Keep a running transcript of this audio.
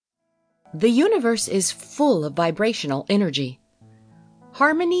The universe is full of vibrational energy.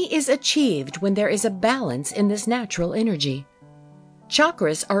 Harmony is achieved when there is a balance in this natural energy.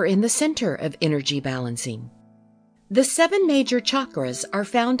 Chakras are in the center of energy balancing. The 7 major chakras are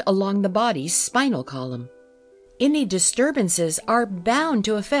found along the body's spinal column. Any disturbances are bound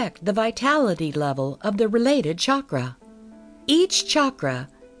to affect the vitality level of the related chakra. Each chakra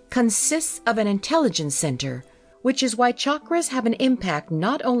consists of an intelligence center, which is why chakras have an impact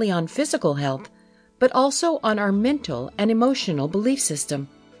not only on physical health, but also on our mental and emotional belief system.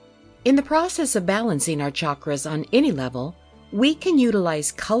 In the process of balancing our chakras on any level, we can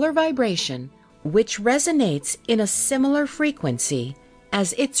utilize color vibration, which resonates in a similar frequency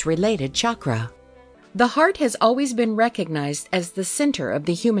as its related chakra. The heart has always been recognized as the center of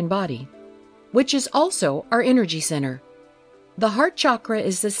the human body, which is also our energy center. The heart chakra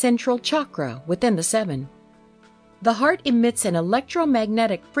is the central chakra within the 7. The heart emits an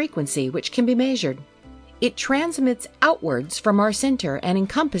electromagnetic frequency which can be measured. It transmits outwards from our center and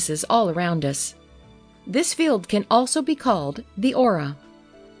encompasses all around us. This field can also be called the aura.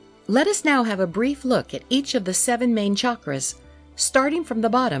 Let us now have a brief look at each of the 7 main chakras, starting from the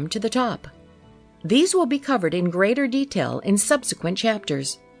bottom to the top. These will be covered in greater detail in subsequent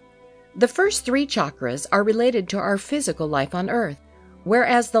chapters. The first 3 chakras are related to our physical life on earth,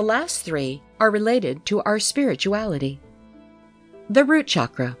 whereas the last 3 are related to our spirituality. The root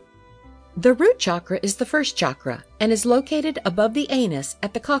chakra. The root chakra is the first chakra and is located above the anus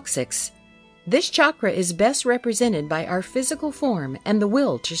at the coccyx. This chakra is best represented by our physical form and the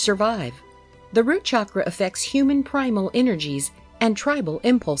will to survive. The root chakra affects human primal energies and tribal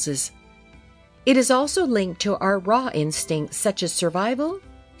impulses. It is also linked to our raw instincts such as survival,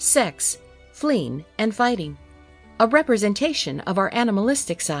 sex, fleeing, and fighting, a representation of our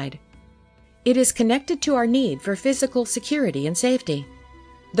animalistic side. It is connected to our need for physical security and safety.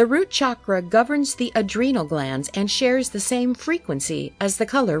 The root chakra governs the adrenal glands and shares the same frequency as the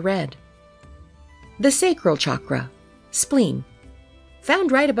color red. The sacral chakra, spleen.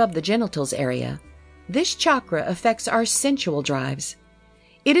 Found right above the genitals area, this chakra affects our sensual drives.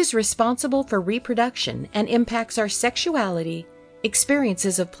 It is responsible for reproduction and impacts our sexuality,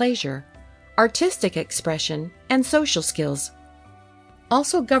 experiences of pleasure, artistic expression, and social skills.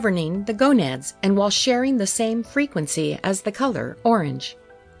 Also governing the gonads and while sharing the same frequency as the color orange.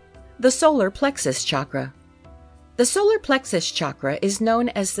 The solar plexus chakra. The solar plexus chakra is known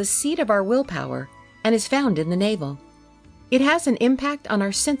as the seat of our willpower and is found in the navel. It has an impact on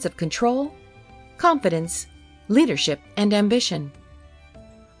our sense of control, confidence, leadership, and ambition.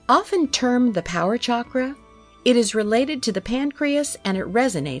 Often termed the power chakra, it is related to the pancreas and it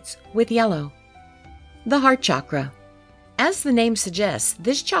resonates with yellow. The heart chakra. As the name suggests,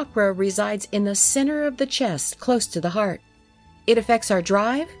 this chakra resides in the center of the chest close to the heart. It affects our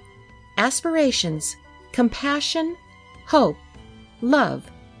drive, aspirations, compassion, hope, love,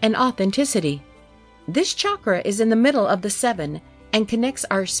 and authenticity. This chakra is in the middle of the 7 and connects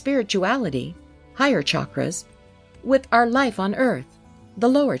our spirituality, higher chakras, with our life on earth, the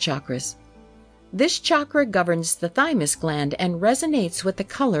lower chakras. This chakra governs the thymus gland and resonates with the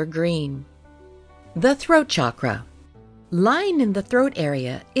color green. The throat chakra. Lying in the throat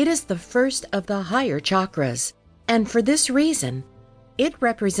area, it is the first of the higher chakras, and for this reason, it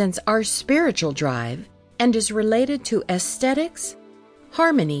represents our spiritual drive and is related to aesthetics,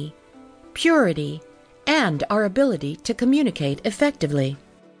 harmony, purity, and our ability to communicate effectively.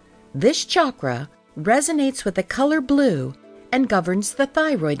 This chakra resonates with the color blue and governs the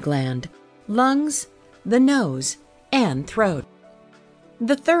thyroid gland, lungs, the nose, and throat.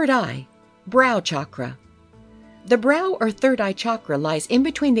 The third eye, brow chakra. The brow or third eye chakra lies in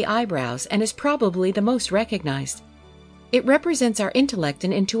between the eyebrows and is probably the most recognized. It represents our intellect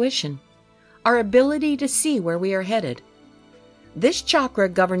and intuition, our ability to see where we are headed. This chakra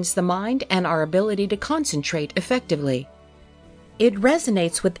governs the mind and our ability to concentrate effectively. It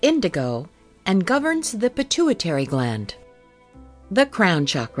resonates with indigo and governs the pituitary gland. The crown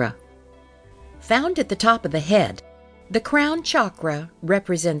chakra. Found at the top of the head, the crown chakra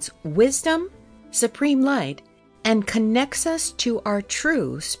represents wisdom, supreme light, and connects us to our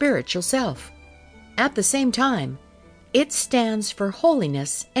true spiritual self. At the same time, it stands for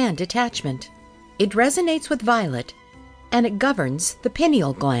holiness and detachment. It resonates with violet, and it governs the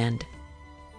pineal gland.